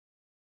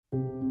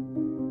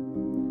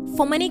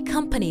For many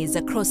companies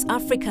across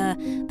Africa,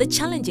 the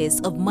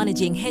challenges of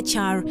managing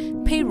HR,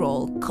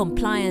 payroll,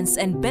 compliance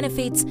and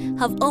benefits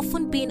have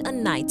often been a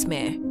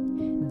nightmare.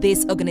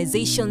 These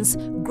organizations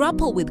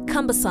grapple with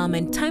cumbersome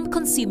and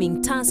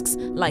time-consuming tasks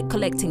like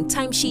collecting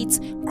timesheets,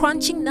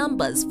 crunching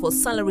numbers for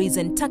salaries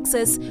and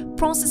taxes,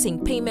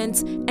 processing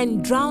payments,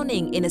 and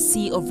drowning in a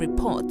sea of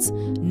reports,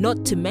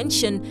 not to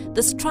mention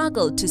the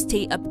struggle to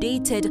stay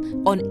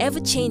updated on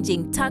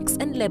ever-changing tax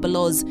and labor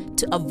laws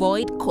to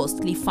avoid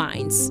costly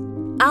fines.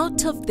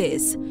 Out of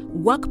this,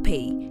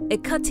 WorkPay, a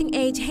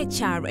cutting-edge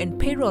HR and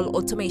payroll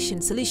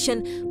automation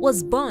solution,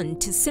 was born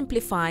to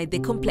simplify the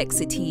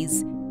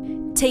complexities.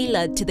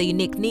 Tailored to the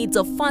unique needs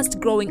of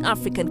fast-growing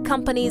African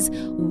companies,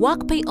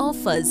 WorkPay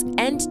offers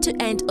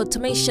end-to-end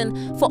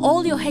automation for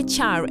all your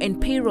HR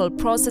and payroll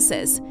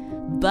processes.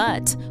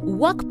 But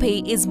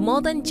WorkPay is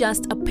more than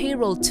just a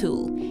payroll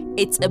tool.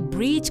 It's a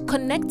bridge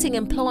connecting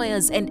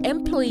employers and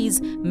employees,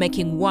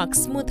 making work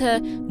smoother,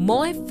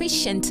 more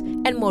efficient,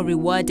 and more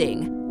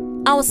rewarding.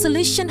 Our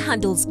solution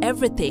handles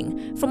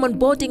everything from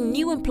onboarding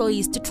new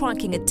employees to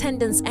tracking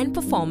attendance and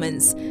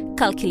performance,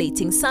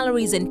 calculating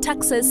salaries and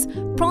taxes,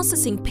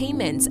 processing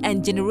payments,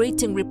 and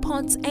generating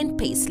reports and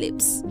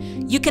payslips.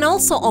 You can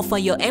also offer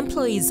your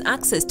employees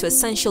access to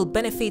essential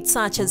benefits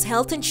such as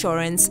health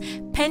insurance,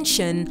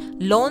 pension,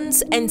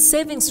 loans, and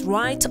savings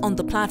right on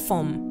the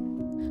platform.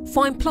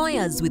 For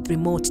employers with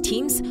remote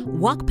teams,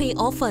 WorkPay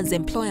offers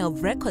employer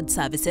of record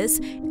services,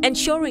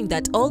 ensuring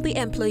that all the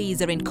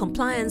employees are in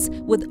compliance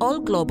with all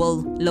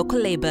global, local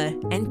labor,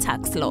 and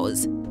tax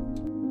laws.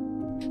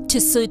 To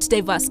suit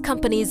diverse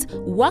companies,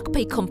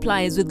 WorkPay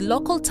complies with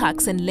local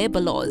tax and labor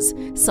laws,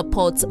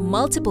 supports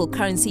multiple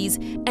currencies,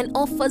 and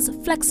offers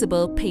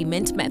flexible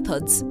payment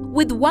methods.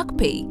 With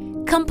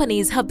WorkPay,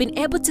 companies have been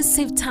able to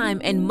save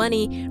time and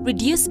money,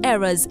 reduce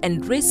errors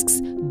and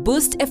risks,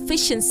 boost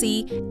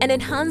efficiency, and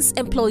enhance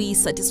employee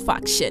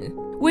satisfaction.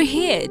 We're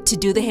here to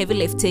do the heavy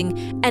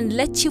lifting and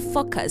let you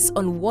focus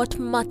on what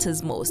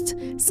matters most,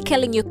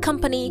 scaling your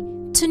company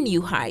to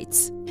new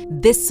heights.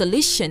 This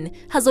solution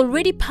has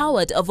already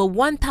powered over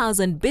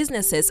 1,000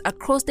 businesses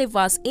across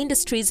diverse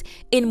industries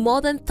in more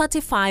than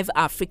 35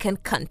 African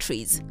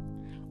countries.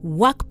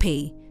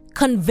 WorkPay,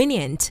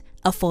 convenient,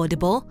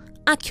 affordable,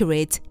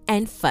 accurate,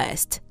 and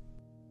fast.